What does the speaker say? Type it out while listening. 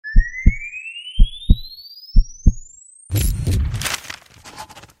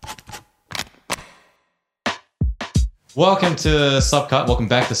Welcome to Subcut. Welcome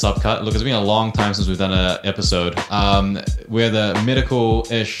back to Subcut. Look, it's been a long time since we've done an episode. We're the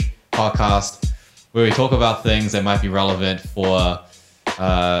medical-ish podcast where we talk about things that might be relevant for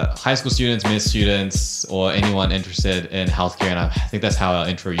high school students, mid students, or anyone interested in healthcare. And I think that's how our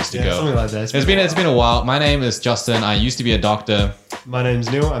intro used to go. Something like that. It's been a while. My name is Justin. I used to be a doctor. My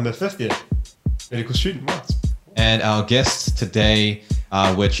name's Neil. I'm a fifth year medical student. Wow. And our guest today,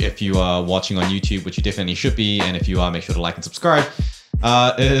 which if you are watching on YouTube, which you definitely should be, and if you are, make sure to like and subscribe,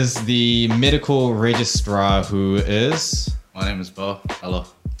 is the medical registrar who is... My name is Bo. Hello.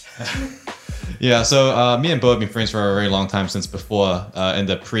 Yeah, so me and Bo have been friends for a very long time, since before, in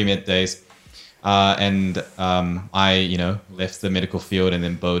the pre-med days. And I, left the medical field, and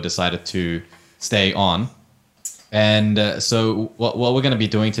then Bo decided to stay on. And so what we're going to be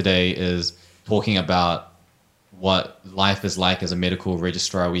doing today is talking about what life is like as a medical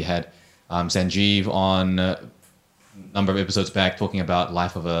registrar. We had Sanjeev on a number of episodes back talking about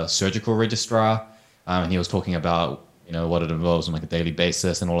life of a surgical registrar. And he was talking about, what it involves on like a daily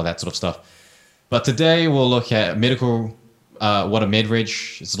basis and all of that sort of stuff. But today we'll look at medical, what a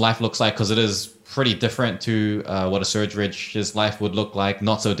med-reg's life looks like, because it is pretty different to what a surg-reg's life would look like.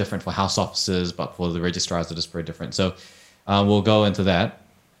 Not so different for house officers, but for the registrars it is pretty different. So we'll go into that.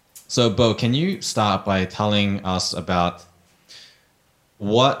 So, Bo, can you start by telling us about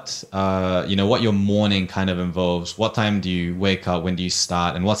what your morning kind of involves? What time do you wake up? When do you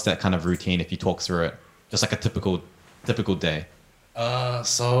start? And what's that kind of routine if you talk through it? Just like a typical day.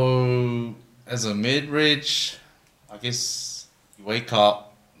 So as a mid-reg, I guess you wake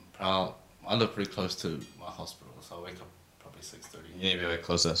up. I live pretty close to my hospital, so I wake up probably 6:30. You need to be a bit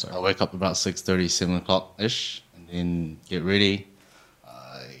closer, sorry. I wake up about 6:30, 7 o'clock ish, and then get ready.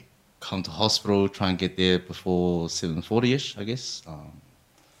 Come to hospital, try and get there before 7:40ish, I guess. A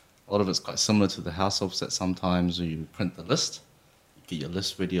lot of it's quite similar to the house office that sometimes you print the list, you get your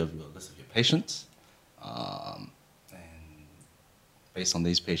list ready of your list of your patients, and based on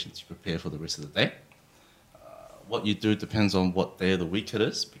these patients, you prepare for the rest of the day. What you do depends on what day of the week it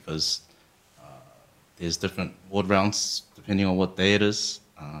is, because there's different ward rounds depending on what day it is.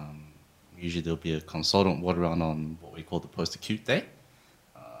 Usually there'll be a consultant ward round on what we call the post-acute day.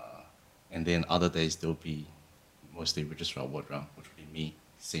 And then other days there'll be mostly registrar ward round, which would be me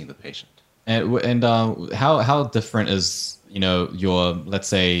seeing the patient. And how different is your, let's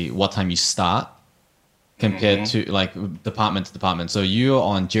say, what time you start compared to like department to department? So you're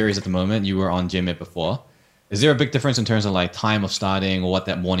on Jerry's at the moment. You were on GenMed before. Is there a big difference in terms of like time of starting or what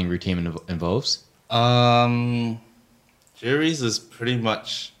that morning routine involves? Jerry's is pretty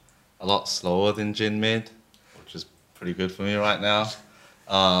much a lot slower than GenMed, which is pretty good for me right now.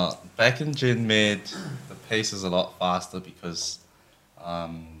 Back in GenMed, the pace is a lot faster because I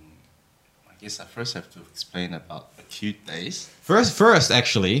guess I first have to explain about acute days. First,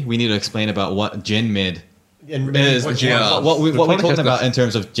 actually, we need to explain about what GenMed is. What we're talking about in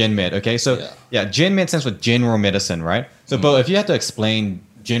terms of GenMed. Okay, so GenMed stands for general medicine, right? So, Bo, if you had to explain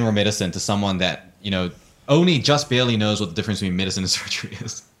general medicine to someone that only just barely knows what the difference between medicine and surgery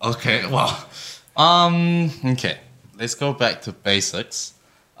is. Okay, well, okay, let's go back to basics.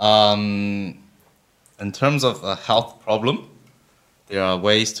 In terms of a health problem, there are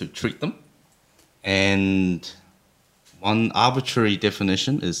ways to treat them. And one arbitrary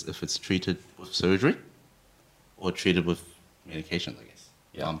definition is if it's treated with surgery or treated with medications, I guess.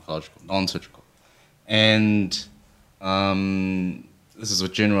 Pharmacological, non-surgical. And this is a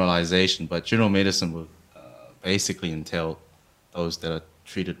generalization, but general medicine would basically entail those that are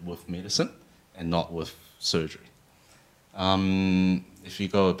treated with medicine and not with surgery. If you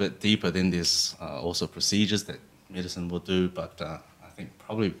go a bit deeper, then there's also procedures that medicine will do, but I think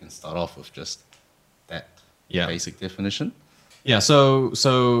probably we can start off with just that basic definition. Yeah, so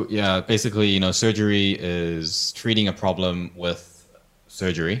basically, surgery is treating a problem with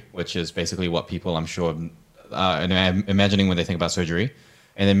surgery, which is basically what people, I'm sure, I'm imagining when they think about surgery.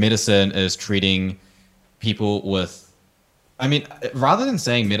 And then medicine is treating people with, rather than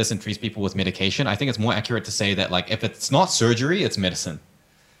saying medicine treats people with medication, I think it's more accurate to say that, like, if it's not surgery, it's medicine.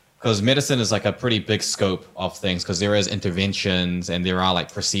 Because medicine is like a pretty big scope of things, because there is interventions and there are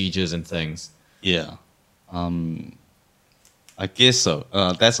like procedures and things. Yeah. I guess so.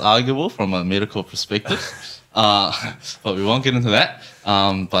 That's arguable from a medical perspective, but we won't get into that. For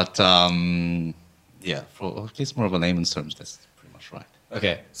I guess more of a layman's terms, that's pretty much right.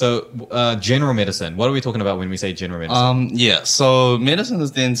 Okay, so general medicine. What are we talking about when we say general medicine? So medicine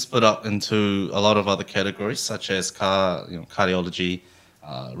is then split up into a lot of other categories, such as cardiology,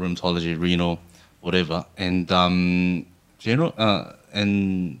 rheumatology, renal, whatever, and general,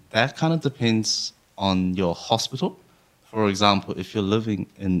 and that kind of depends on your hospital For example, if you're living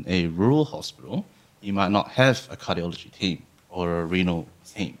in a rural hospital, you might not have a cardiology team or a renal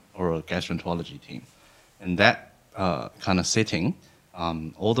team or a gastroenterology team. In that kind of setting,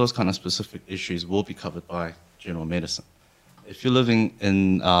 all those kind of specific issues will be covered by general medicine. If you're living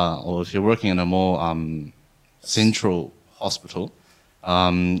in, or if you're working in a more central hospital,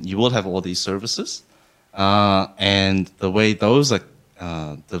 you will have all these services. And the way those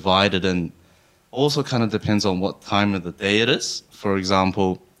are divided in also kind of depends on what time of the day it is. For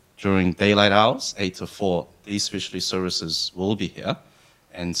example, during daylight hours, 8 to 4, these specialty services will be here.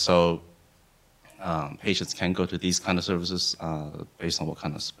 And so patients can go to these kind of services based on what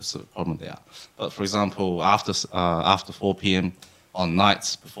kind of specific problem they are. But for example, after 4 p.m. on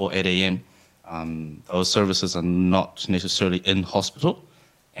nights before 8 a.m., those services are not necessarily in hospital.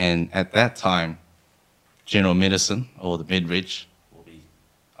 And at that time, general medicine or the med-reg will be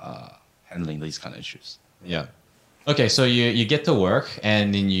handling these kind of issues. Yeah. Okay, so you get to work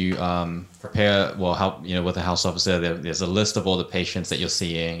and then you prepare, well, help, with the house officer, there's a list of all the patients that you're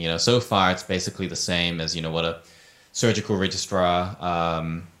seeing. So far it's basically the same as, what a surgical registrar,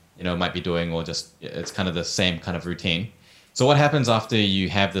 might be doing, or just, it's kind of the same kind of routine. So what happens after you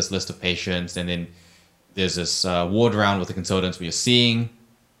have this list of patients and then there's this ward round with the consultants where you're seeing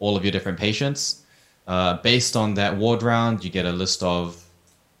all of your different patients? Based on that ward round, you get a list of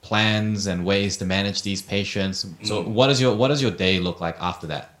plans and ways to manage these patients. So what does your day look like after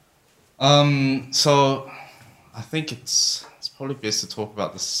that? So I think it's probably best to talk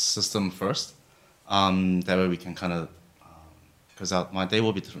about the system first. That way we can kind of, because my day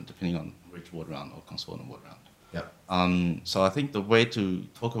will be different depending on which ward round or consultant ward round. Yeah. So I think the way to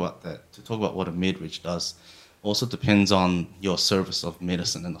talk about what a med-reg does, also depends on your service of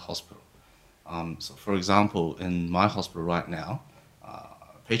medicine in the hospital. So for example, in my hospital right now,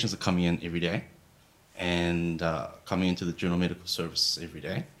 patients are coming in every day and coming into the general medical service every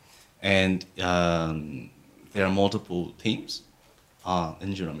day. And there are multiple teams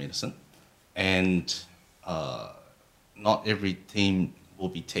in general medicine. And not every team will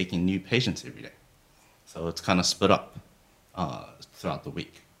be taking new patients every day. So it's kind of split up throughout the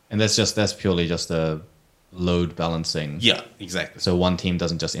week. And that's purely just a load balancing. Yeah, exactly. So one team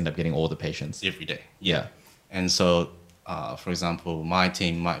doesn't just end up getting all the patients. Every day, yeah. And so, for example, my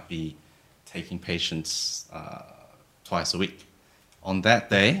team might be taking patients twice a week. On that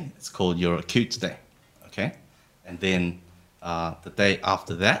day, it's called your acute day, okay? And then the day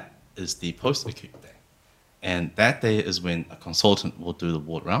after that is the post-acute day. And that day is when a consultant will do the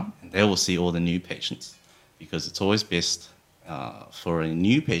ward round, and they will see all the new patients, because it's always best for a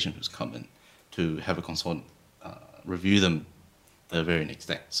new patient who's come in to have a consultant review them the very next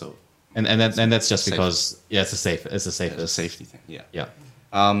day. So, and that's just because it's a safety thing. Yeah.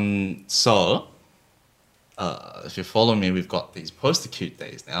 Yeah. So, if you follow me, we've got these post-acute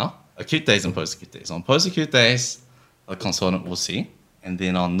days now. Acute days and post-acute days. On post-acute days, a consultant will see, and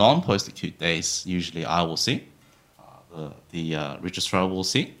then on non-post-acute days, usually I will see, the registrar will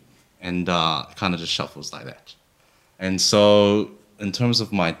see, and it kind of just shuffles like that. And so, in terms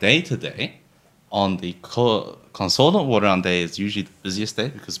of my day-to-day, on the consultant ward round day is usually the busiest day,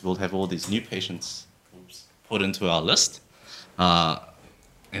 because we'll have all these new patients put into our list.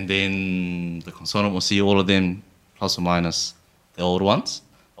 And then the consultant will see all of them, plus or minus the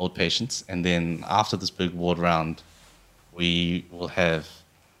old patients. And then after this big ward round, we will have,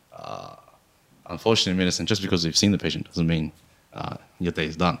 unfortunately, medicine, just because you've seen the patient doesn't mean your day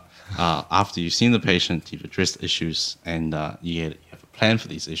is done. After you've seen the patient, you've addressed issues, and you have a plan for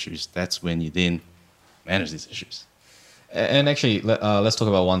these issues, that's when you then manage these issues. And actually, let's talk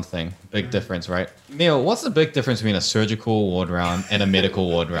about one thing. Big difference, right? Neil, what's the big difference between a surgical ward round and a medical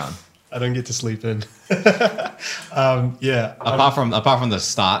ward round? I don't get to sleep in. Yeah. Apart from the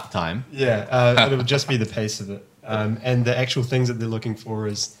start time. Yeah, it would just be the pace of it. And the actual things that they're looking for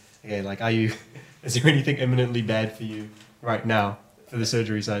is, okay, like, is there anything imminently bad for you right now for the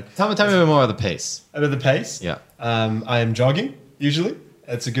surgery side? Tell me a bit more of the pace. About the pace? Yeah. I am jogging, usually.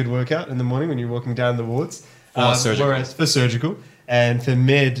 It's a good workout in the morning when you're walking down the wards. Surgical. Whereas for surgical. And for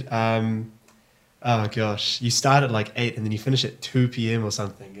med, oh gosh, you start at like 8 and then you finish at 2 p.m. or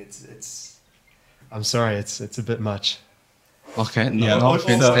something. It's I'm sorry, it's a bit much. Okay, no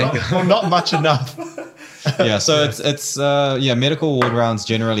offense taken. Or not much enough. Yeah, so it's medical ward rounds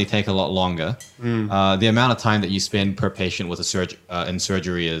generally take a lot longer. The amount of time that you spend per patient with in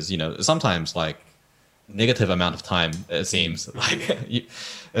surgery is, sometimes like negative amount of time, it seems. Like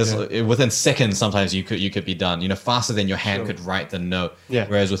within seconds, sometimes you could be done, faster than your hand could write the note. Yeah.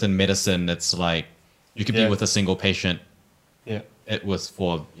 Whereas within medicine, it's like you could be with a single patient. Yeah. It was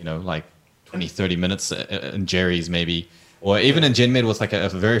for, like 20, 30 minutes in Jerry's maybe. Or even in gen med with like a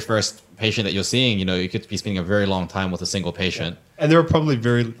very first patient that you're seeing, you know, you could be spending a very long time with a single patient. And there are probably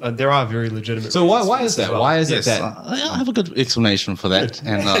there are very legitimate. So why is that? as well. Why is Yes, it that? I have a good explanation for that,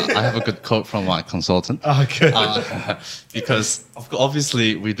 and I have a good quote from my consultant. Oh, good. Because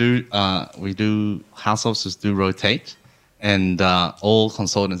obviously we do house officers do rotate, and all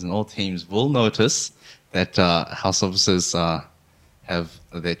consultants and all teams will notice that house officers have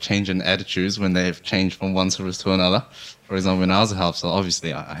their change in attitudes when they've changed from one service to another. For example, when I was a house officer,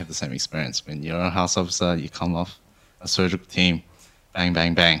 obviously I have the same experience. When you're a house officer, you come off a surgical team, bang,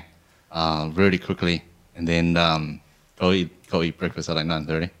 bang, bang, really quickly, and then go eat breakfast at like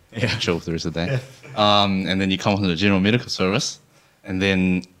 9:30. Yeah. Chill through the day. And then you come to the general medical service, and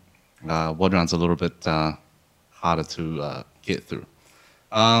then ward round's a little bit harder to get through.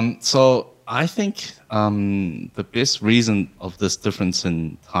 So I think the best reason of this difference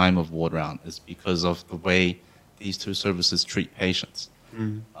in time of ward round is because of the way these two services treat patients.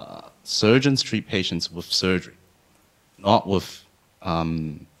 Surgeons treat patients with surgery, not with.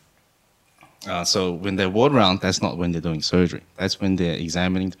 So when they're ward round, that's not when they're doing surgery. That's when they're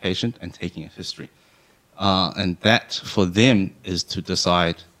examining the patient and taking a history. And that, for them, is to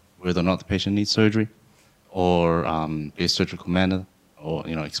decide whether or not the patient needs surgery, or be a surgical manner, or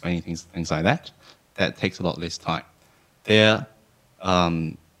explaining things like that. That takes a lot less time. Their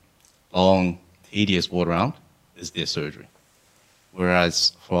long, tedious ward round is their surgery.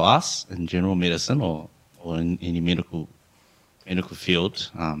 Whereas for us in general medicine or in any medical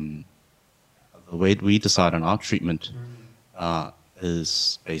field, the way we decide on our treatment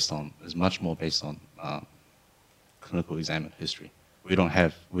is much more based on clinical exam history. We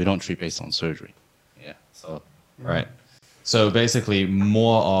don't treat based on surgery. Yeah. So. Right. So basically,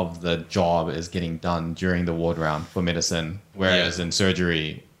 more of the job is getting done during the ward round for medicine, whereas in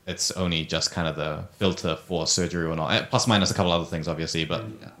surgery, it's only just kind of the filter for surgery or not. Plus minus a couple other things, obviously, but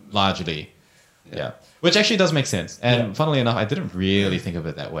largely, yeah. Which actually does make sense. And funnily enough, I didn't really think of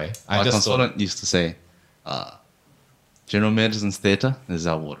it that way. My consultant used to say, general medicine's theatre is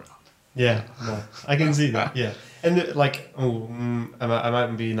our ward round. Yeah, no, I can see that. Yeah, and I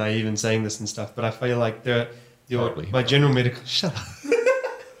might be naive in saying this and stuff, but I feel like my general medical. Shut up.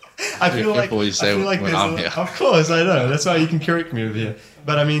 I feel like I'm here. Of course, I know. That's why you can correct me over here.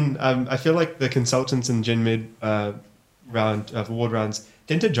 But I mean, I feel like the consultants in gen med ward rounds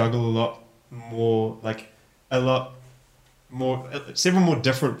tend to juggle several more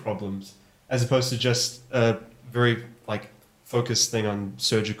different problems, as opposed to just a very focused thing on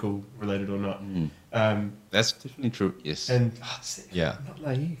surgical related or not. That's definitely true. Yes. And I'm not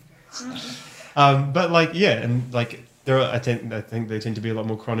naive. But I think they tend to be a lot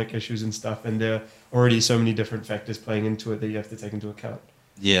more chronic issues and stuff, and there are already so many different factors playing into it that you have to take into account.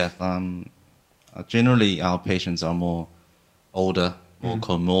 Yeah. Generally, our patients are more older, more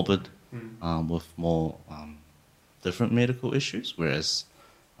comorbid, with more different medical issues. Whereas,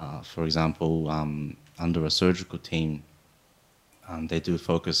 for example, under a surgical team, they do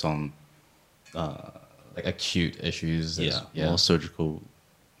focus on acute issues. More surgical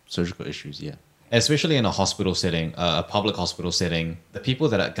issues. Yeah. Especially in a hospital setting, a public hospital setting, the people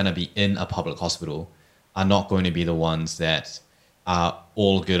that are going to be in a public hospital are not going to be the ones that are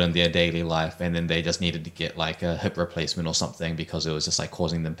all good in their daily life, and then they just needed to get a hip replacement or something because it was just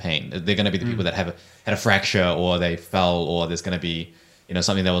causing them pain. They're going to be the people that had a fracture, or they fell, or there's going to be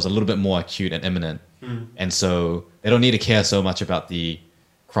something that was a little bit more acute and imminent, and so they don't need to care so much about the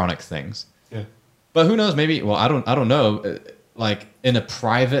chronic things. Yeah. But who knows? Maybe. Well, I don't know. In a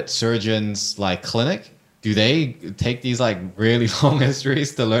private surgeon's clinic, do they take these really long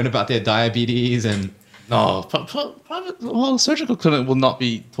histories to learn about their diabetes and? No, private surgical clinic will not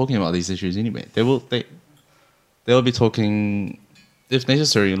be talking about these issues anyway. They will be talking, if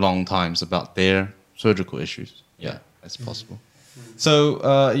necessary, long times about their surgical issues. Yeah, that's possible.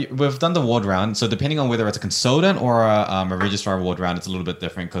 So we've done the ward round. So depending on whether it's a consultant or a registrar ward round, it's a little bit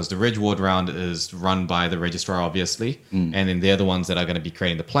different because the reg ward round is run by the registrar, obviously. And then they're the ones that are going to be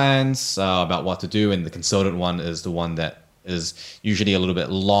creating the plans about what to do. And the consultant one is the one that is usually a little bit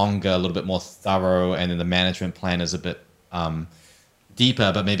longer, a little bit more thorough. And then the management plan is a bit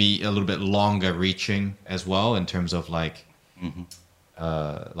deeper, but maybe a little bit longer reaching as well in terms of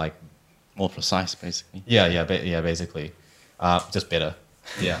more precise, basically. Yeah, basically. Just better.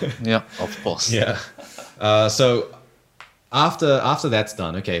 Yeah. Yeah, of course. Yeah. So after that's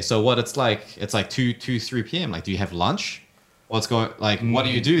done, okay. So what it's 2-3 p.m. Do you have lunch? What's going what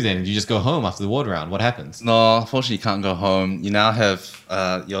do you do then? Do you just go home after the ward round? What happens? No, unfortunately, you can't go home. You now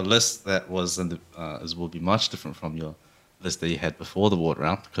have your list that was will be much different from your list that you had before the ward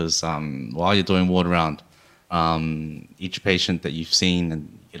round, because while you're doing ward round, each patient that you've seen, and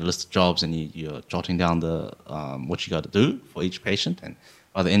you get a list of jobs, and you're jotting down the what you got to do for each patient. And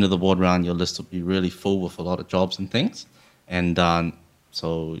by the end of the ward round, your list will be really full with a lot of jobs and things. And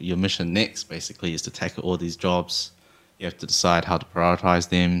so your mission next basically is to tackle all these jobs. You have to decide how to prioritize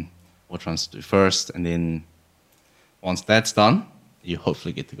them, what ones to do first, and then once that's done, you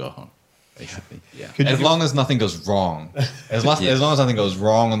hopefully get to go home. Basically, yeah. As long as nothing goes wrong. As long as nothing goes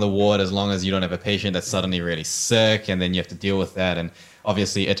wrong on the ward, as long as you don't have a patient that's suddenly really sick and then you have to deal with that. And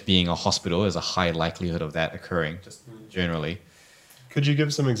obviously it being a hospital is a high likelihood of that occurring, just generally. Could you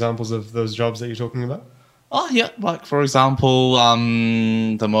give some examples of those jobs that you're talking about? Oh, yeah. Like, for example,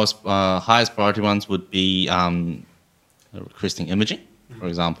 the most highest priority ones would be requesting imaging, for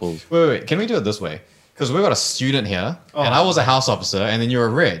example. Wait. Can we do it this way? Because we've got a student here, and I was a house officer, and then you're a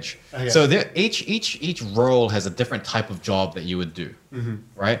reg. Okay. So each role has a different type of job that you would do,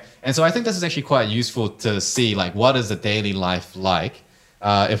 right? And so I think this is actually quite useful to see, like, what is the daily life like?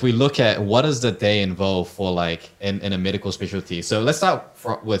 If we look at what does the day involve for, like, in a medical specialty. So let's start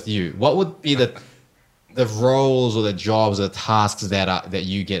with you. What would be the roles or the jobs or the tasks that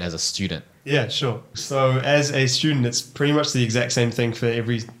you get as a student? Yeah, sure. So as a student, it's pretty much the exact same thing for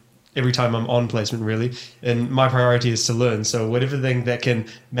every time I'm on placement, really. And my priority is to learn. So whatever thing that can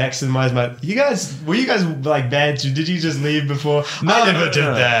maximize my... Were you guys like bad? Did you just leave before? No, I never no, did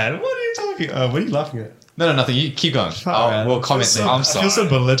no. that. What are you talking? What are you laughing at? No, nothing. You keep going. Man. We'll comment there. I'm I sorry. feel so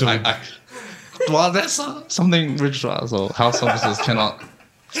belittled. Well, that's something registrars or house officers cannot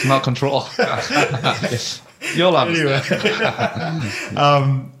control. You'll understand.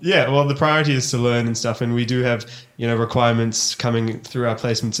 Anyway. Yeah, well, the priority is to learn and stuff, and we do have, requirements coming through our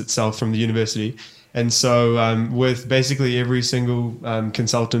placements itself from the university. And so with basically every single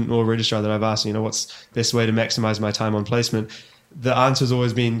consultant or registrar that I've asked, what's the best way to maximize my time on placement, the answer has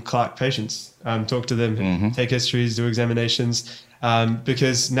always been clerk patients. Talk to them, take histories, do examinations.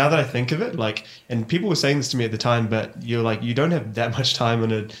 Because now that I think of it, and people were saying this to me at the time, but you don't have that much time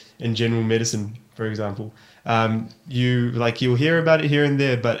in general medicine, for example. You'll hear about it here and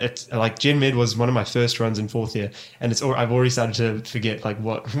there, but it's like Gen Med was one of my first runs in fourth year, and I've already started to forget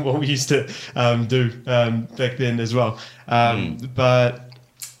what we used to do back then as well. But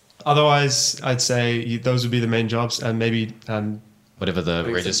otherwise, I'd say those would be the main jobs, and maybe Whatever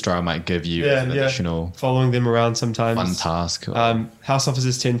the registrar might give you as an additional following them around sometimes. fun task. House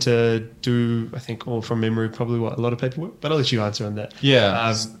officers tend to do, I think, all from memory, probably a lot of paperwork. But I'll let you answer on that.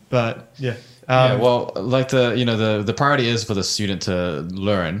 Yeah. But yeah. Yeah, well, like the priority is for the student to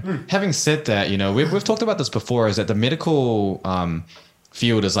learn. Having said that, we've talked about this before, is that the medical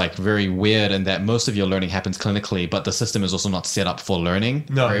field is like very weird in that most of your learning happens clinically, but the system is also not set up for learning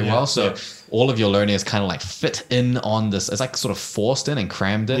very well. So all of your learning is kind of like fit in on this. It's like sort of forced in and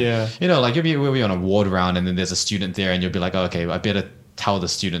crammed in. Yeah. Like we'll be on a ward round and then there's a student there and you'll be like, oh, okay, I better tell the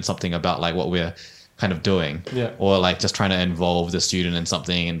student something about like what we're kind of doing, or like just trying to involve the student in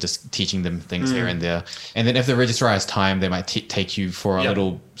something and just teaching them things here and there. And then if the registrar has time, they might take you for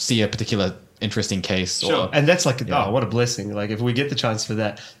a see a particular interesting case. Sure. And that's like, what a blessing. Like if we get the chance for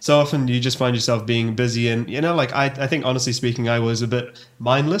that. So often you just find yourself being busy and, I think honestly speaking, I was a bit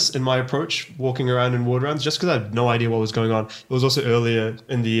mindless in my approach walking around in ward rounds just because I had no idea what was going on. It was also earlier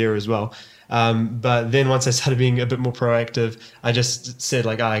in the year as well. But then once I started being a bit more proactive, I just said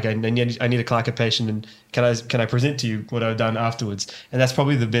I need a clerk patient and can I present to you what I've done afterwards? And that's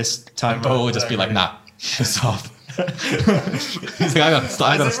probably the best time. Bo would just be like, nah, piss off. He's like, I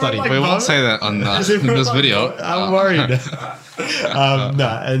gotta study. like We Bo? won't say that on in this video. I'm worried.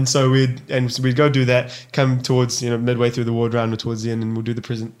 And so we'd go do that, come towards, midway through the ward round or towards the end, and we'll do the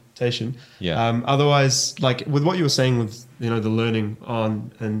presentation. Yeah. Otherwise, like with what you were saying with, the learning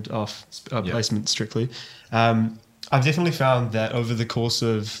on and off placement strictly, I've definitely found that over the course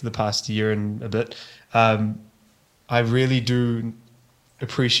of the past year and a bit, I really do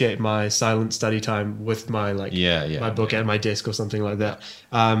appreciate my silent study time with my my book at my desk or something like that,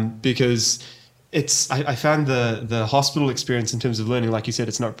 because I found the hospital experience in terms of learning, like you said,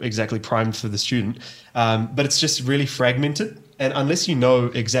 it's not exactly primed for the student, but it's just really fragmented. And unless you know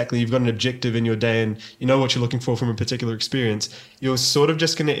exactly, you've got an objective in your day and you know what you're looking for from a particular experience, you're sort of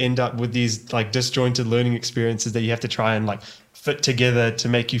just going to end up with these like disjointed learning experiences that you have to try and like fit together to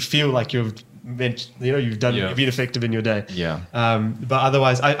make you feel like you've been effective in your day. Yeah. But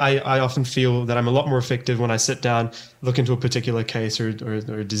otherwise, I often feel that I'm a lot more effective when I sit down, look into a particular case or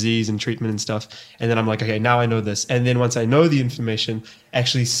a disease and treatment and stuff, and then I'm like, okay, now I know this. And then once I know the information,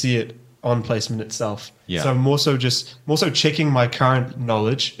 actually see it on placement itself. Yeah. So more so checking my current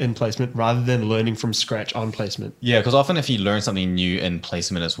knowledge in placement rather than learning from scratch on placement. Yeah, because often if you learn something new in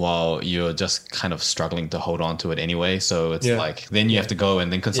placement as well, you're just kind of struggling to hold on to it anyway. So it's like then you have to go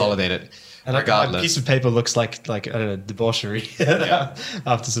and then consolidate it And a regardless. piece of paper looks like I don't know, debauchery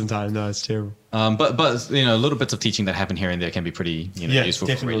after some time. No, it's terrible. But little bits of teaching that happen here and there can be pretty useful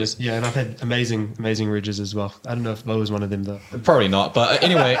for definitely. readers. Yeah, and I've had amazing ridges as well. I don't know if Bo was one of them though. Probably not, but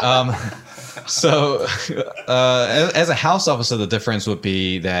anyway. So as a house officer, the difference would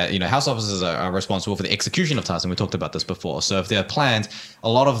be that house officers are responsible for the execution of tasks, and we talked about this before. So if there are plans, a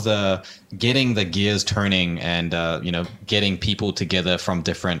lot of the getting the gears turning and getting people together from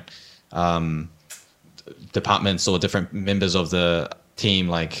different departments or different members of the team,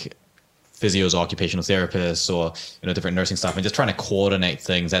 like physios, occupational therapists, or different nursing staff, and just trying to coordinate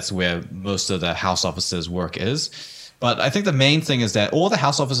things. That's where most of the house officers' work is. But I think the main thing is that all the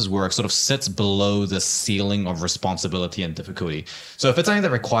house officers' work sort of sits below the ceiling of responsibility and difficulty. So if it's something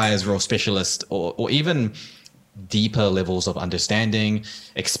that requires real specialist or even deeper levels of understanding,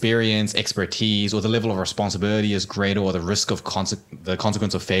 experience, expertise, or the level of responsibility is greater, or the risk of the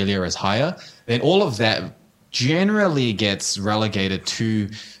consequence of failure is higher, then all of that generally gets relegated to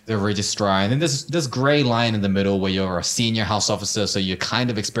the registrar. And then there's this gray line in the middle where you're a senior house officer, so you're kind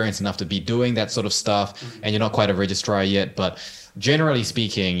of experienced enough to be doing that sort of stuff, and you're not quite a registrar yet. But generally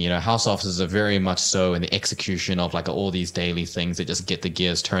speaking, house officers are very much so in the execution of like all these daily things that just get the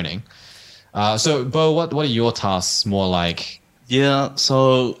gears turning. So, Bo, what are your tasks more like? Yeah,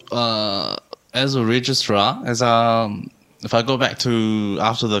 so as a registrar, if I go back to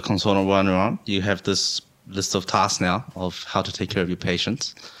after the consultant one-on-one, you have this list of tasks now of how to take care of your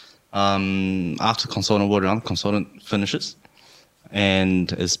patients. After consultant one-on-one, consultant finishes,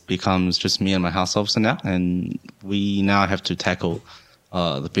 and it becomes just me and my house officer now, and we now have to tackle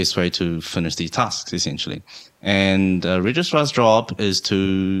the best way to finish these tasks, essentially. And registrar's job is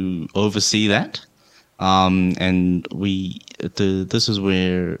to oversee that. And this is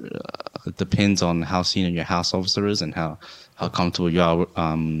where it depends on how senior your house officer is and how comfortable you are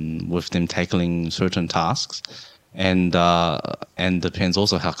with them tackling certain tasks. And depends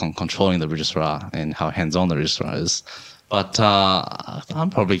also how controlling the registrar and how hands-on the registrar is. But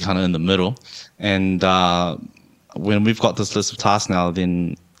I'm probably kind of in the middle. And when we've got this list of tasks now,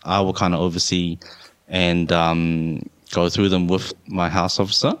 then I will kind of oversee and go through them with my house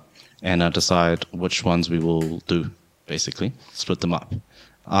officer, and decide which ones we will do, basically, split them up.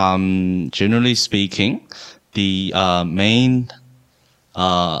 Generally speaking, the main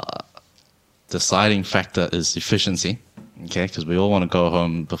deciding factor is efficiency, okay, because we all want to go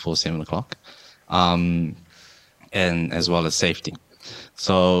home before 7 o'clock, and as well as safety.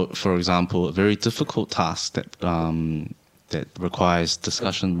 So, for example, a very difficult task that requires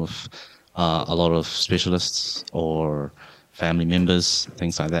discussion with a lot of specialists or family members,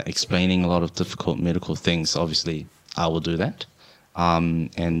 things like that, explaining a lot of difficult medical things. Obviously, I will do that,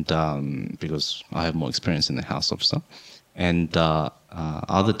 because I have more experience in the house officer. And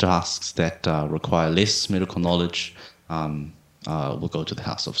other tasks that require less medical knowledge will go to the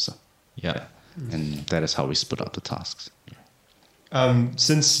house officer. Yeah. And that is how we split up the tasks.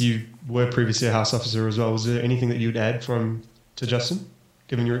 Since you were previously a house officer as well, was there anything that you'd add to Justin,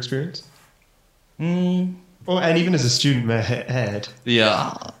 given your experience? And even as a student, may had.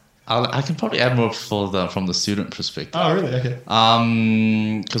 Yeah, I can probably add more from the student perspective. Oh, really? Okay.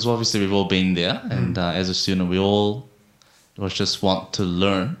 Because obviously we've all been there, and as a student, we all just want to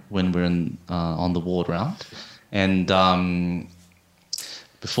learn when we're on the ward round, and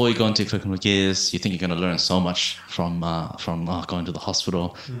before you go into clinical gears, you think you're going to learn so much from going to the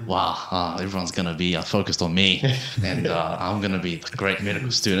hospital. Wow, everyone's going to be focused on me, and I'm going to be the great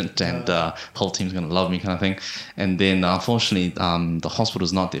medical student, and the whole team's going to love me, kind of thing. And then, unfortunately, the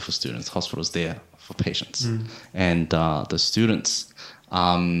hospital's not there for students. The hospital's there for patients, and the students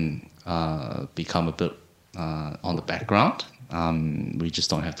become a bit on the background. We just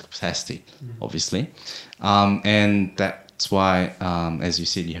don't have the capacity, obviously, and that's why, as you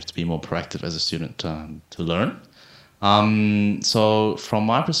said, you have to be more proactive as a student to learn. So from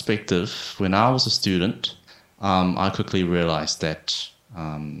my perspective, when I was a student, I quickly realized that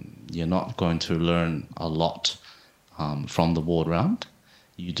you're not going to learn a lot from the ward round.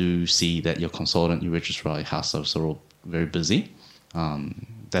 You do see that your consultant, your registrar, your house officer are all very busy.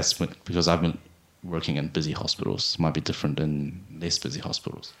 That's because I've been working in busy hospitals. It might be different in less busy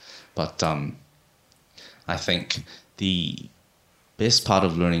hospitals. But I think the best part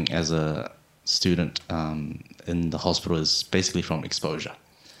of learning as a student in the hospital is basically from exposure.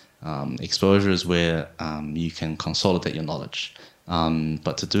 Exposure is where you can consolidate your knowledge.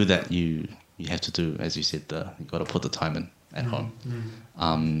 But to do that, you have to do, as you said, you got to put the time in at home.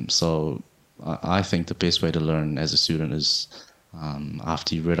 So I think the best way to learn as a student is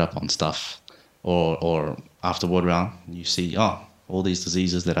after you read up on stuff, or after word round, you see all these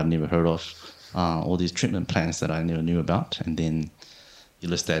diseases that I've never heard of, all these treatment plans that I never knew about, and then you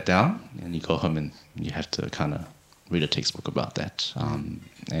list that down, and you go home and you have to kind of read a textbook about that.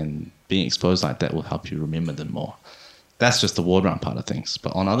 And being exposed like that will help you remember them more. That's just the ward round part of things.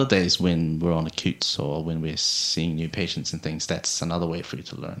 But on other days when we're on acutes or when we're seeing new patients and things, that's another way for you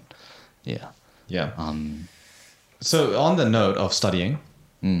to learn. Yeah. Yeah. So on the note of studying,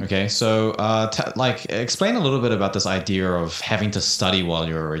 okay, so explain a little bit about this idea of having to study while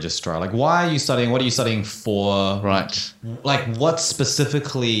you're a registrar. Like, why are you studying? What are you studying for? Right. Like, what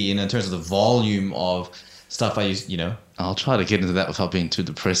specifically, in terms of the volume of stuff I'll try to get into that without being too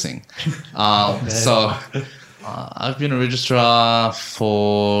depressing. I've been a registrar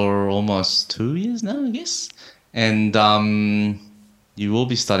for almost 2 years now, I guess. And you will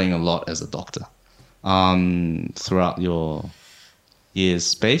be studying a lot as a doctor throughout your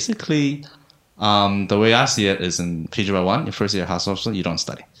years. Basically, the way I see it is in PGY1, your first year house officer, you don't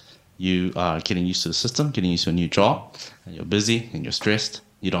study. You are getting used to the system, getting used to a new job, and you're busy and you're stressed,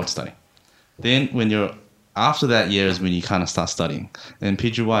 you don't study. Then after that year is when you kind of start studying. In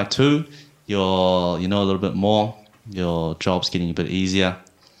PGY2, you know a little bit more, your job's getting a bit easier,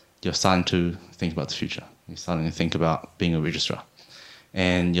 you're starting to think about the future. You're starting to think about being a registrar.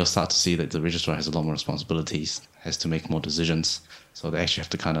 And you'll start to see that the registrar has a lot more responsibilities, has to make more decisions. So they actually have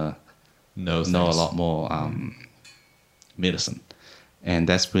to kind of know a lot more medicine. And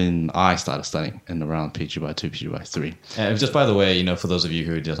that's when I started studying in around PGY2, PGY3. And just by the way, for those of you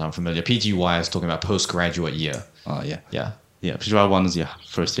who just aren't familiar, PGY is talking about postgraduate year. Yeah. Yeah, PGY1 is your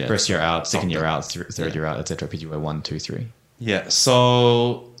first year. First year out, second year out, third year out, etc. PGY 1, 2, 3. Yeah,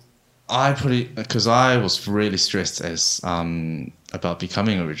 so because I was really stressed as about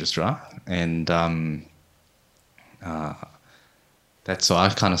becoming a registrar, and so I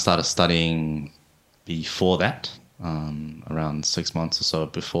kind of started studying before that, around 6 months or so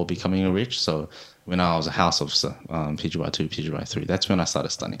before becoming a reg. So when I was a house officer, PGY2, PGY3, that's when I started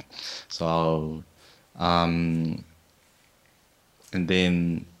studying. So and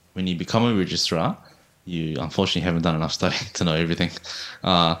then when you become a registrar, you unfortunately haven't done enough studying to know everything.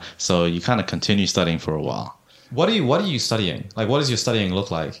 So you kind of continue studying for a while. What are you studying? Like, what does your studying look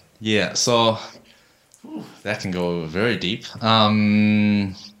like? Yeah, so that can go very deep.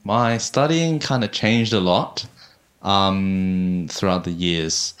 My studying kind of changed a lot throughout the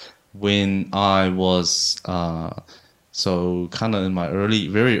years. When I was so kind of in my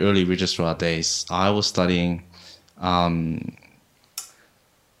very early registrar days, I was studying.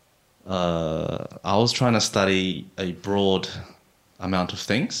 I was trying to study a broad amount of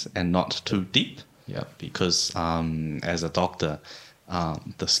things and not too deep. Yeah. Because as a doctor,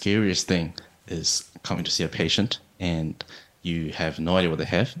 the scariest thing is coming to see a patient and you have no idea what they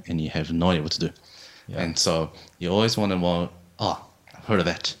have and you have no idea what to do. Yeah. And so you always want to I've heard of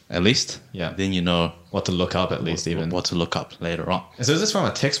that, at least. Yeah. Then you know what to look up, at least, even. What to look up later on. So is this from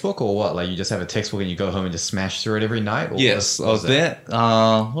a textbook or what? Like, you just have a textbook and you go home and just smash through it every night? Or yes. What did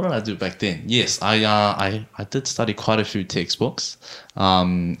I do back then? Yes, I did study quite a few textbooks,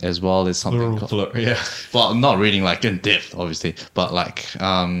 as well as something yeah. Well, not reading like in depth, obviously, but like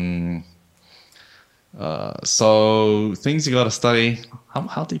so things you got to study.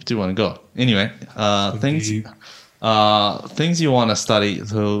 How deep do you want to go? Anyway, things you want to study.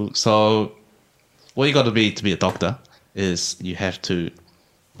 So what you got to be a doctor is you have to,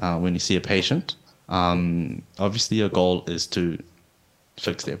 when you see a patient, obviously your goal is to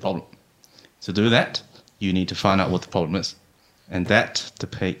fix their problem. To do that, you need to find out what the problem is. And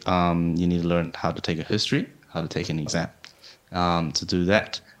you need to learn how to take a history, how to take an exam. To do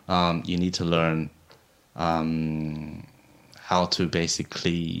that, you need to learn how to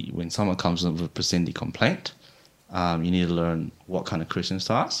basically, when someone comes in with a presenting complaint, you need to learn what kind of questions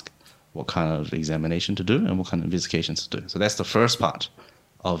to ask, what kind of examination to do, and what kind of investigations to do. So that's the first part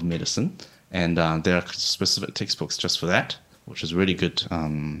of medicine. And there are specific textbooks just for that, which is really good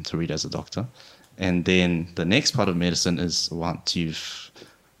to read as a doctor. And then the next part of medicine is once you've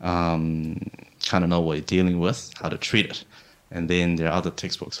kind of know what you're dealing with, how to treat it. And then there are other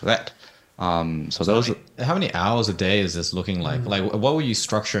textbooks for that. How many hours a day is this looking like? Like, what were you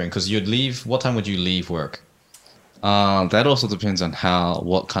structuring? Because what time would you leave work? That also depends on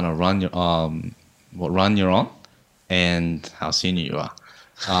what kind of run you're on, and how senior you are.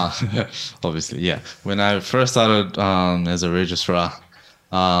 Obviously, yeah. When I first started as a registrar,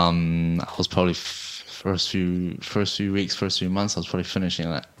 I was probably first few weeks, first few months, I was probably finishing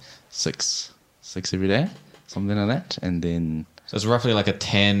like six every day, something like that, and then So it's roughly like a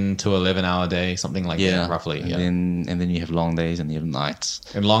 10 to 11 hour day, something like that, roughly. and then you have long days and you have nights.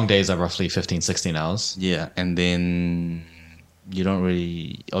 And long days are roughly 15, 16 hours. Yeah, and then you don't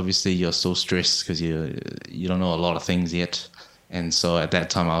really, obviously you're so stressed because you don't know a lot of things yet, and so at that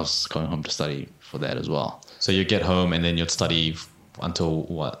time I was going home to study for that as well. So you get home and then you'd study until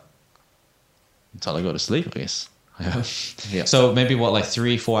what? Until I go to sleep, I guess. Yeah. So maybe what, like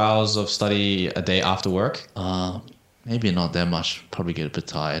 3-4 hours of study a day after work? Maybe not that much. Probably get a bit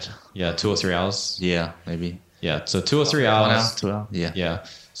tired. Yeah, 2 or 3 hours. Yeah, maybe. Yeah, so 2 or 3 1 hours. hour, 2 hours. Yeah. Yeah.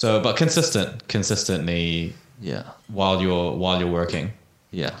 So, but consistently Yeah. while you're working.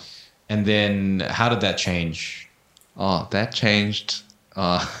 Yeah. And then how did that change? Oh, that changed.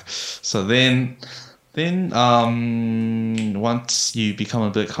 So then once you become a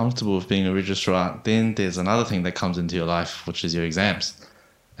bit comfortable with being a registrar, then there's another thing that comes into your life, which is your exams.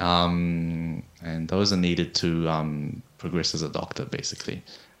 And those are needed to progress as a doctor, basically.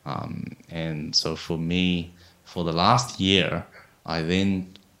 And so for me, for the last year, I then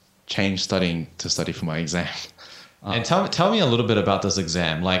changed studying to study for my exam. And tell me a little bit about this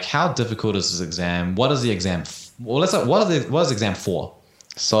exam. Like, how difficult is this exam? What is the exam? What is the exam for?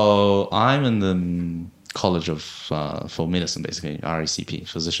 So I'm in the College of for Medicine, basically RACP,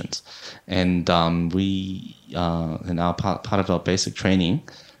 physicians, and we in our part of our basic training,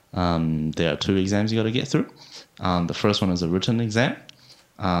 there are 2 exams you got to get through. The first one is a written exam,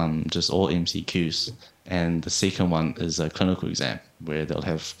 just all MCQs, and the second one is a clinical exam where they'll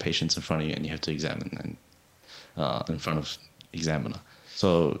have patients in front of you and you have to examine and in front of examiner.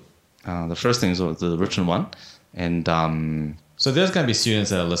 So the first thing is the written one, and So there's going to be students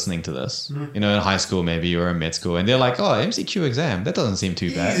that are listening to this, you know, in high school maybe or in med school, and they're like, "Oh, MCQ exam, that doesn't seem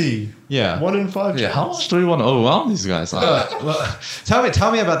too bad." Easy. Yeah. 1 in 5. yeah, how much do we want to overwhelm these guys? Tell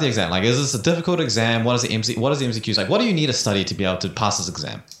me about the exam. Like, is this a difficult exam? What is the MCQs like? What do you need to study to be able to pass this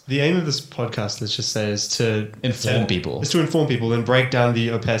exam? The aim of this podcast, let's just say, is to Inform people. Is to inform people and break down the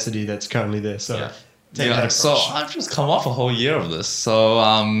opacity that's currently there. So, Yeah. take Yeah, that so approach. I've just come off a whole year of this, so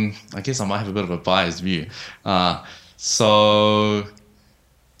I guess I might have a bit of a biased view. So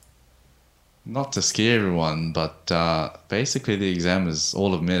not to scare everyone, but basically the exam is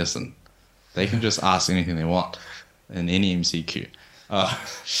all of medicine. They can just ask anything they want in any MCQ.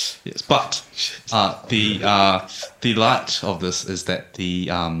 Yes, but the light of this is that the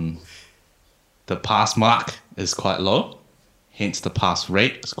pass mark is quite low, hence the pass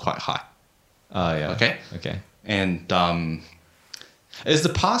rate is quite high. Oh, yeah. Okay. And Is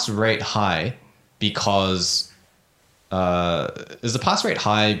the pass rate high because of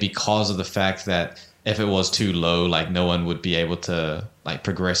the fact that if it was too low, like no one would be able to like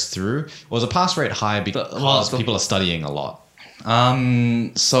progress through? Or is the pass rate high because people are studying a lot?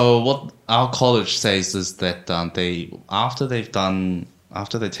 So what our college says is that after they've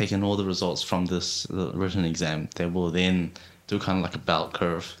taken all the results from this written exam, they will then do kind of like a bell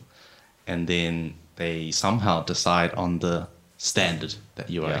curve, and then they somehow decide on the standard that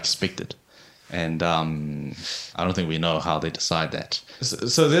you are expected. And I don't think we know how they decide that.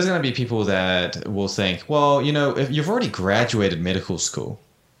 So there's going to be people that will think, well, you know, if you've already graduated medical school,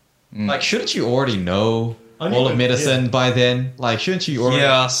 like, shouldn't you already know all of medicine by then? Like, shouldn't you already?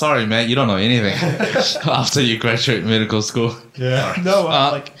 Yeah, sorry, man, you don't know anything after you graduate medical school. Yeah. No,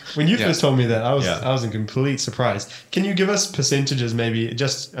 like when you yeah. first told me that, I was in complete surprise. Can you give us percentages, maybe?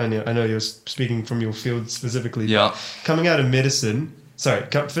 Just I know you're speaking from your field specifically. Yeah. But coming out of medicine,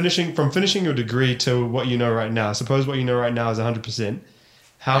 finishing your degree to what you know right now. Suppose what you know right now is 100%.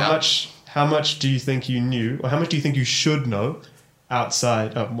 How much do you think you knew, or how much do you think you should know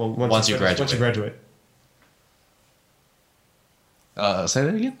outside? Once you graduate. Say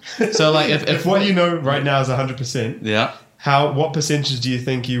that again. So like If what you know right now is 100%, Yeah. what percentage do you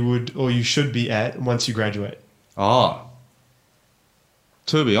think you would or you should be at once you graduate? Oh.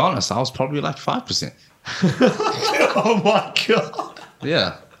 To be honest, I was probably like 5%. Oh my god!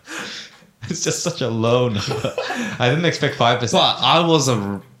 Yeah. it's just such a low number. I didn't expect 5%. But I was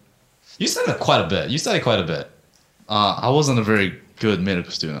You studied quite a bit. I wasn't a very good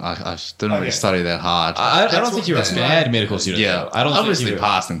medical student. I didn't really study that hard. I don't think you were a bad medical student. Yeah, though. I don't obviously think you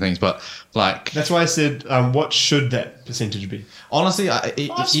passed and things, but like That's why I said, what should that percentage be? honestly,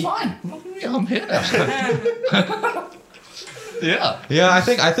 that's fine. I'm here now. Yeah. Yeah, I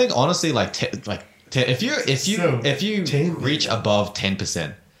think honestly, like if you 10. reach above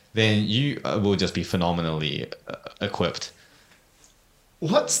 10%, then you will just be phenomenally equipped.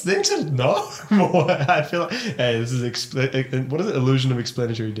 What's there to know more? I feel like, hey, this is what is it? Illusion of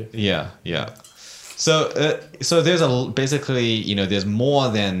explanatory depth. Yeah. So there's basically, there's more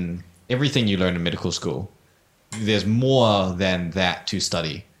than everything you learn in medical school. There's more than that to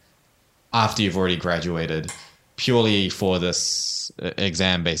study after you've already graduated, purely for this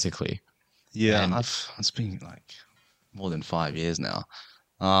exam, basically. Yeah, And- it's been like more than 5 years now.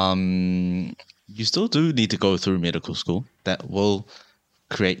 You still do need to go through medical school. That will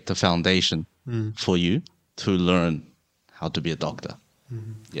create the foundation for you to learn how to be a doctor.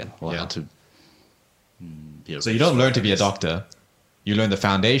 Yeah, or Yeah. how to be a So you don't learn to be a doctor. You learn the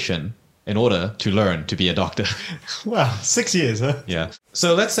foundation in order to learn to be a doctor. Wow, 6 years, huh? Yeah.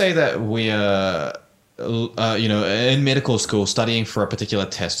 So let's say that we are, in medical school studying for a particular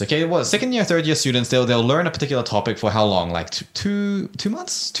test. Okay, well, second year, third year students, they'll learn a particular topic for how long? Like 3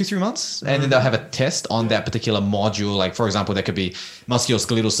 months, and then they'll have a test on that particular module. Like for example, that could be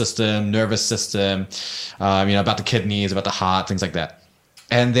musculoskeletal system, nervous system, about the kidneys, about the heart, things like that.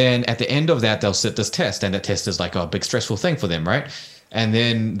 And then at the end of that, they'll sit this test, and that test is like a big stressful thing for them, right? And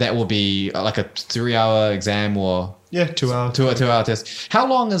then that will be like a 3-hour exam or Yeah, 2 hours. 2 hour test. How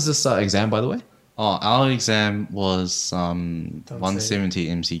long is this exam, by the way? Oh, our exam was 170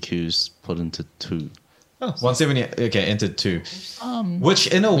 MCQs put into 2. 170. Okay, into 2. Which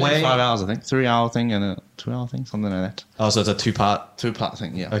in a way, 5 hours, I think. 3-hour thing and a 2-hour thing, something like that. oh, so it's a 2-part. 2-part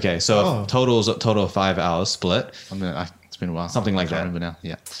thing, yeah. Okay, so Oh. total of 5 hours split. Something like, it's been a while. Something like I can't that. remember now.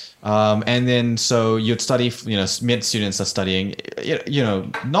 Yeah. And then so you'd study. Med students are studying.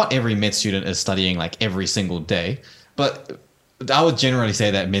 Not every med student is studying like every single day, but I would generally say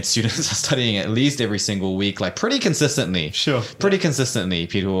that med students are studying at least every single week, like pretty consistently. Sure. Pretty consistently,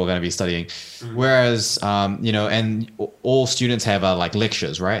 people are going to be studying. Whereas, and all students have like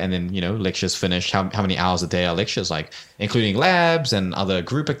lectures, right? And then, lectures finish. How many hours a day are lectures? Like, including labs and other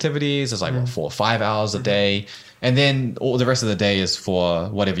group activities. It's like 4 or 5 hours a day. And then all the rest of the day is for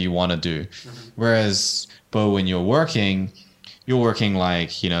whatever you want to do. Whereas, Bo, when you're working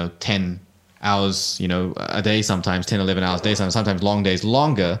like, 10 hours, a day sometimes, 10, 11 hours a day, sometimes long days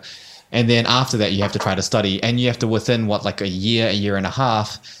longer. And then after that, you have to try to study. And you have to, within like a year and a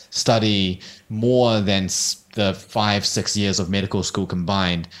half, study more than the 5-6 years of medical school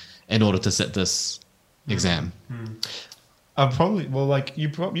combined in order to sit this exam. You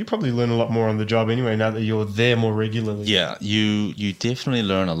probably learn a lot more on the job anyway now that you're there more regularly. Yeah, you definitely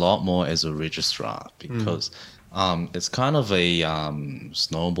learn a lot more as a registrar because it's kind of a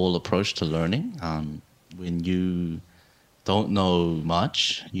snowball approach to learning. When you don't know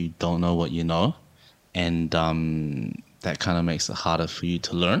much, you don't know what you know, and that kind of makes it harder for you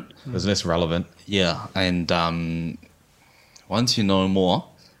to learn. It's less relevant. Yeah, and once you know more,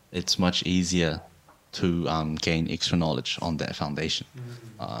 it's much easier to gain extra knowledge on that foundation.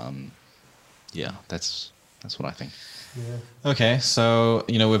 Yeah, that's what I think. Okay, so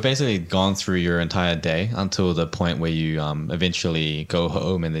we've basically gone through your entire day until the point where you eventually go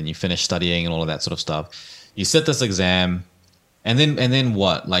home and then you finish studying and all of that sort of stuff. You sit this exam, and then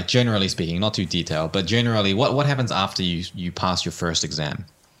what? Like generally speaking, not too detailed, but generally, what happens after you pass your first exam?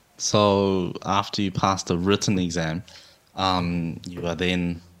 So after you pass the written exam, you are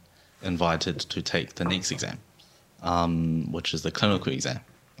then invited to take the next exam, which is the clinical exam.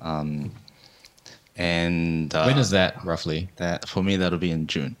 And When is that roughly? that for me that'll be in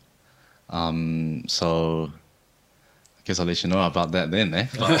June. So I guess I'll let you know about that then.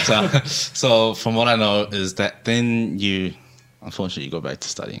 But, so from what I know is that then you, unfortunately, you go back to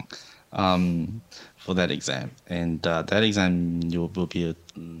studying for that exam, and that exam will be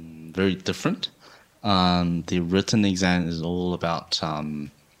very different. The written exam is all about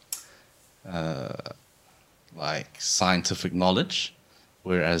like scientific knowledge,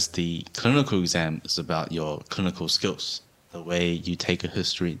 whereas the clinical exam is about your clinical skills, the way you take a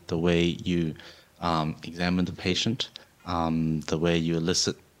history, the way you examine the patient, the way you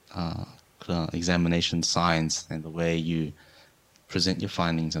elicit examination signs, and the way you present your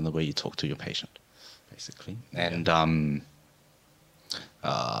findings, and the way you talk to your patient, basically. And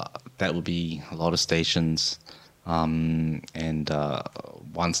that will be a lot of stations. And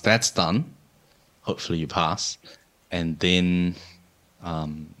once that's done, hopefully you pass. And then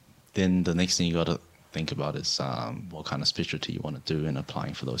the next thing you got to think about is what kind of specialty you want to do and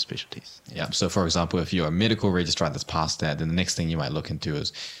applying for those specialties. Yeah. So, for example, if you're a medical registrar that's passed that, then the next thing you might look into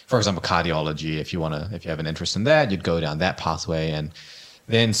is, for example, cardiology. If you have an interest in that, you'd go down that pathway, and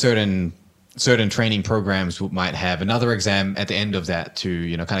then certain training programs might have another exam at the end of that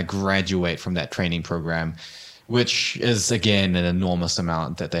to kind of graduate from that training program, which is again an enormous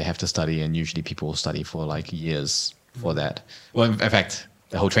amount that they have to study, and usually people will study for like years for that. Well, in fact,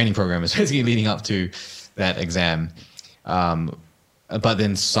 the whole training program is basically leading up to that exam. but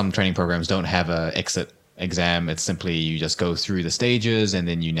then some training programs don't have a exit exam. It's simply you just go through the stages and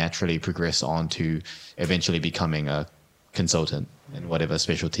then you naturally progress on to eventually becoming a consultant in whatever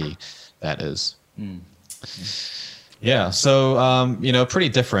specialty that is. Yeah, so pretty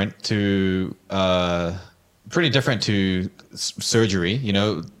different to surgery.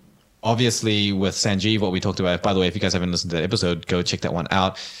 Obviously with Sanjeev, what we talked about. By the way, if you guys haven't listened to that episode, go check that one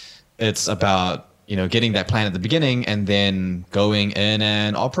out. It's about getting that plan at the beginning and then going in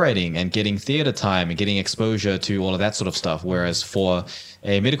and operating and getting theater time and getting exposure to all of that sort of stuff. Whereas for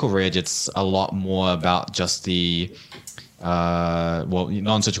a medical reg, it's a lot more about just the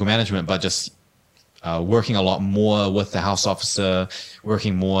non-surgical management, but just working a lot more with the house officer,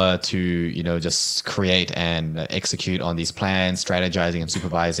 working more to, just create and execute on these plans, strategizing and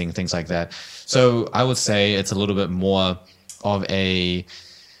supervising, things like that. So I would say it's a little bit more of a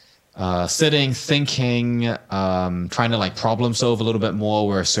sitting, thinking, trying to like problem solve a little bit more,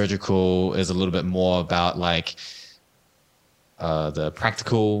 where surgical is a little bit more about like the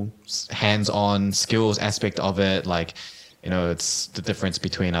practical hands-on skills aspect of it. Like, it's the difference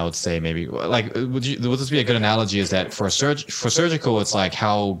between, I would say, maybe like, would this be a good analogy? Is that for surgical, it's like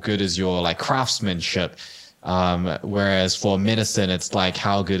how good is your like craftsmanship, whereas for medicine, it's like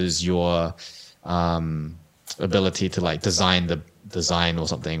how good is your ability to like design or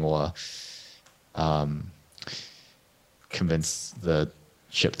something, or convince the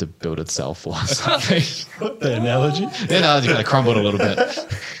ship to build itself or something. The analogy? The analogy kind of crumbled a little bit.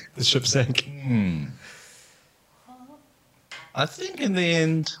 The ship sank. I think in the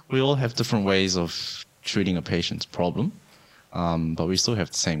end, we all have different ways of treating a patient's problem, but we still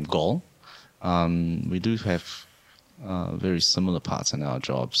have the same goal. We do have very similar parts in our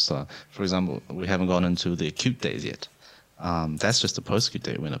jobs. For example, we haven't gone into the acute days yet. That's just the post-acute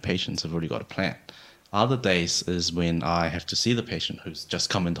day when the patients have already got a plan. Other days is when I have to see the patient who's just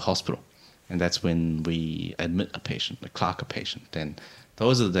come into hospital. And that's when we admit a patient, clerk a patient. And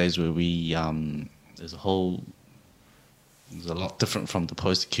those are the days where we, there's a lot different from the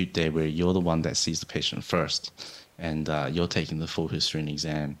post-acute day where you're the one that sees the patient first. And you're taking the full history and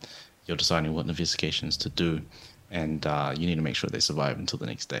exam. You're deciding what investigations to do. And you need to make sure they survive until the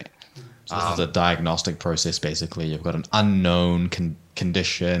next day. So this is a diagnostic process, basically. You've got an unknown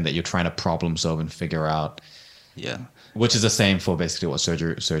condition that you're trying to problem solve and figure out. Yeah. Which is the same for basically what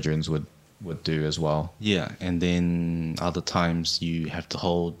surgeons would do as well. Yeah, and then other times you have to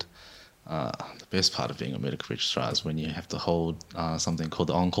hold, the best part of being a medical registrar is when you have to hold something called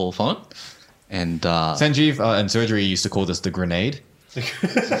the on-call phone. And Sanjeev in surgery used to call this the grenade.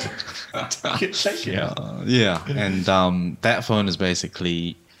 Yeah, and that phone is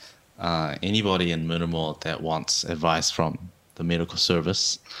basically anybody in minimal that wants advice from the medical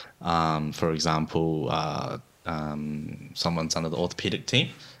service. For example, someone's under the orthopedic team.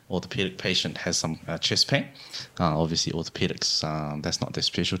 Orthopedic patient has some chest pain. Obviously, orthopedics, that's not their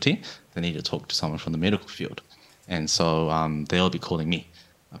specialty. They need to talk to someone from the medical field. And so they'll be calling me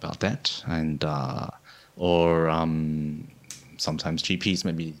about that. And or sometimes GPs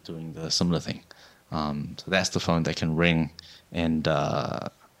may be doing the similar thing. So that's the phone that can ring. And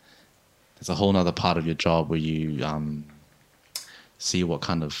there's a whole other part of your job where you see what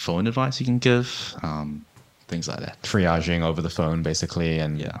kind of phone advice you can give, things like that. Triaging over the phone, basically.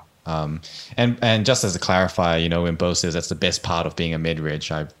 And Yeah. and just as a clarifier, when Bo says that's the best part of being a med-reg,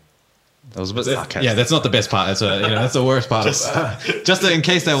 That was a bit sarcastic. yeah, that's not the best part. That's that's the worst part. Just in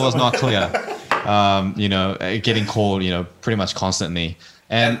case that was not clear. Getting called, pretty much constantly.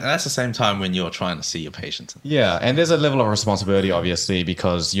 And that's the same time when you're trying to see your patient. Yeah, and there's a level of responsibility, obviously,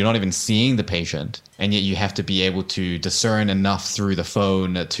 because you're not even seeing the patient, and yet you have to be able to discern enough through the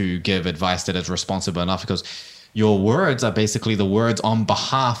phone to give advice that is responsible enough, because your words are basically the words on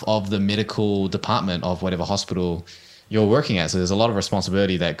behalf of the medical department of whatever hospital you're working at. So there's a lot of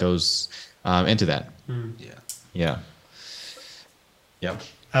responsibility that goes into that. Yeah. Yeah.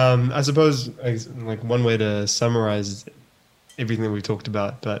 I suppose like one way to summarize everything that we talked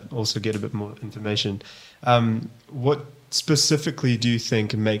about, but also get a bit more information. What specifically do you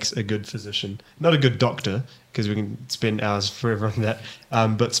think makes a good physician? Not a good doctor, because we can spend hours forever on that,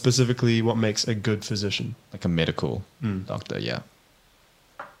 but specifically what makes a good physician? Like a medical doctor, yeah.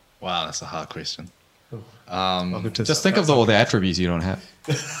 Wow, that's a hard question. Welcome to Just think of all the attributes you don't have.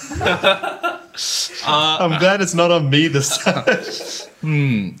 I'm glad it's not on me this time.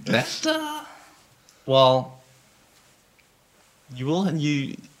 Well,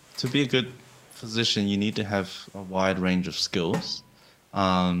 to be a good physician, you need to have a wide range of skills.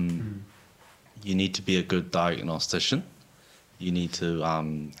 You need to be a good diagnostician. You need to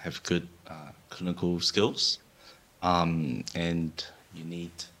have good clinical skills, and You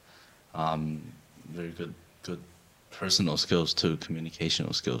need very good personal skills to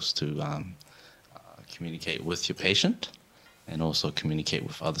communicational skills to communicate with your patient and also communicate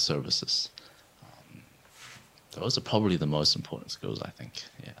with other services. Those are probably the most important skills, I think.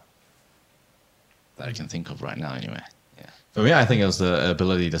 Yeah, that I can think of right now, anyway. Yeah. For me, I think it was the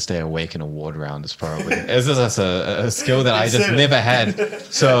ability to stay awake in a ward round is probably it's just a skill that I just never had.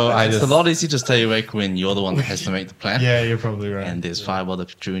 So It's a lot easier to stay awake when you're the one that has to make the plan. Yeah, you're probably right. And there's 5 other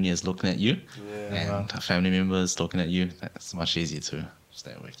juniors looking at you, and family members looking at you. It's much easier to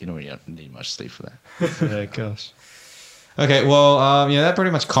stay awake. You don't really need much sleep for that. Yeah, gosh. Okay, well, that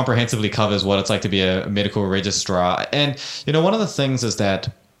pretty much comprehensively covers what it's like to be a medical registrar. And, one of the things is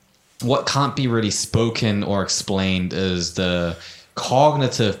that what can't be really spoken or explained is the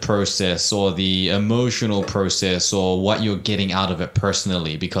cognitive process or the emotional process or what you're getting out of it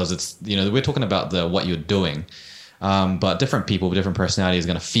personally, because it's, we're talking about what you're doing. But different people with different personalities are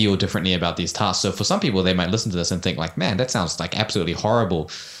going to feel differently about these tasks. So for some people, they might listen to this and think like, man, that sounds like absolutely horrible,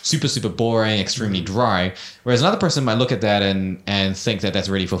 super, super boring, extremely dry. Whereas another person might look at that and think that that's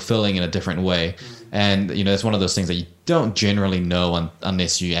really fulfilling in a different way. And, it's one of those things that you don't generally know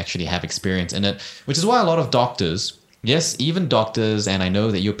unless you actually have experience in it, which is why a lot of doctors, yes, even doctors, and I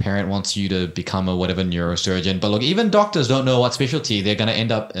know that your parent wants you to become a whatever neurosurgeon, but look, even doctors don't know what specialty they're going to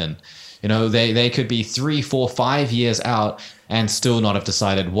end up in. They could be 3, 4, 5 years out and still not have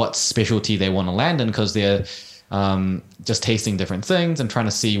decided what specialty they want to land in because they're just tasting different things and trying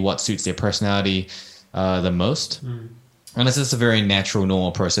to see what suits their personality the most. And this is a very natural,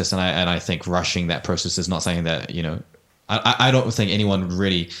 normal process. And I think rushing that process is not something that, I don't think anyone would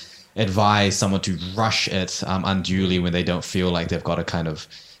really advise someone to rush it unduly when they don't feel like they've got a kind of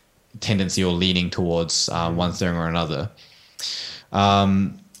tendency or leaning towards one thing or another.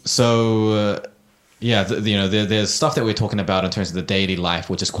 There's stuff that we're talking about in terms of the daily life,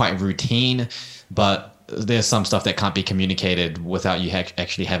 which is quite routine, but there's some stuff that can't be communicated without you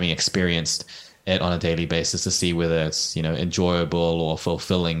actually having experienced it on a daily basis to see whether it's, enjoyable or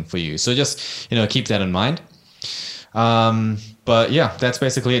fulfilling for you. So just, keep that in mind. But yeah, that's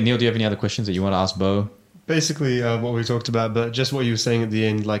basically it. Neil, do you have any other questions that you want to ask Bo? Basically what we talked about, but just what you were saying at the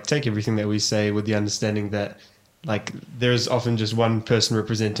end, like take everything that we say with the understanding that like there's often just one person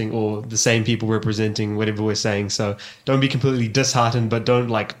representing or the same people representing whatever we're saying. So don't be completely disheartened, but don't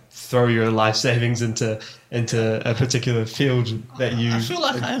like throw your life savings into a particular field that you... I feel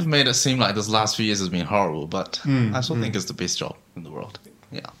like I've made it seem like this last few years has been horrible, but I still think it's the best job in the world.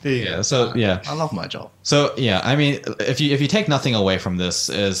 Yeah. I love my job. So yeah, I mean, if you take nothing away from this,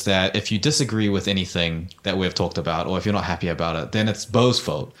 is that if you disagree with anything that we've talked about, or if you're not happy about it, then it's Bo's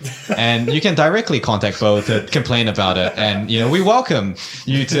fault, and you can directly contact Bo to complain about it, and we welcome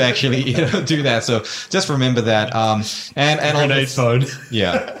you to actually do that. So just remember that. And grenade phone.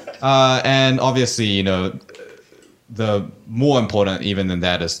 Yeah, and obviously the more important even than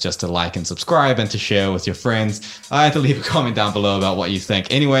that is just to like and subscribe and to share with your friends and to leave a comment down below about what you think.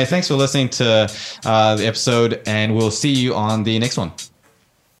 Anyway, thanks for listening to the episode, and we'll see you on the next one.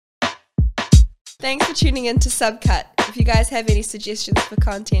 Thanks for tuning in to Subcut. If you guys have any suggestions for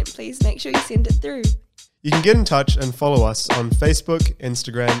content, please make sure you send it through. You can get in touch and follow us on Facebook,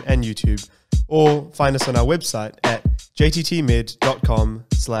 Instagram, and YouTube, or find us on our website at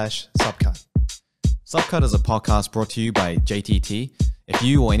jttmed.com/subcut. Subcut is a podcast brought to you by JTT. If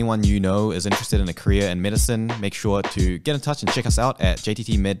you or anyone you know is interested in a career in medicine, make sure to get in touch and check us out at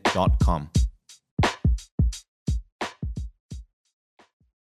jttmed.com.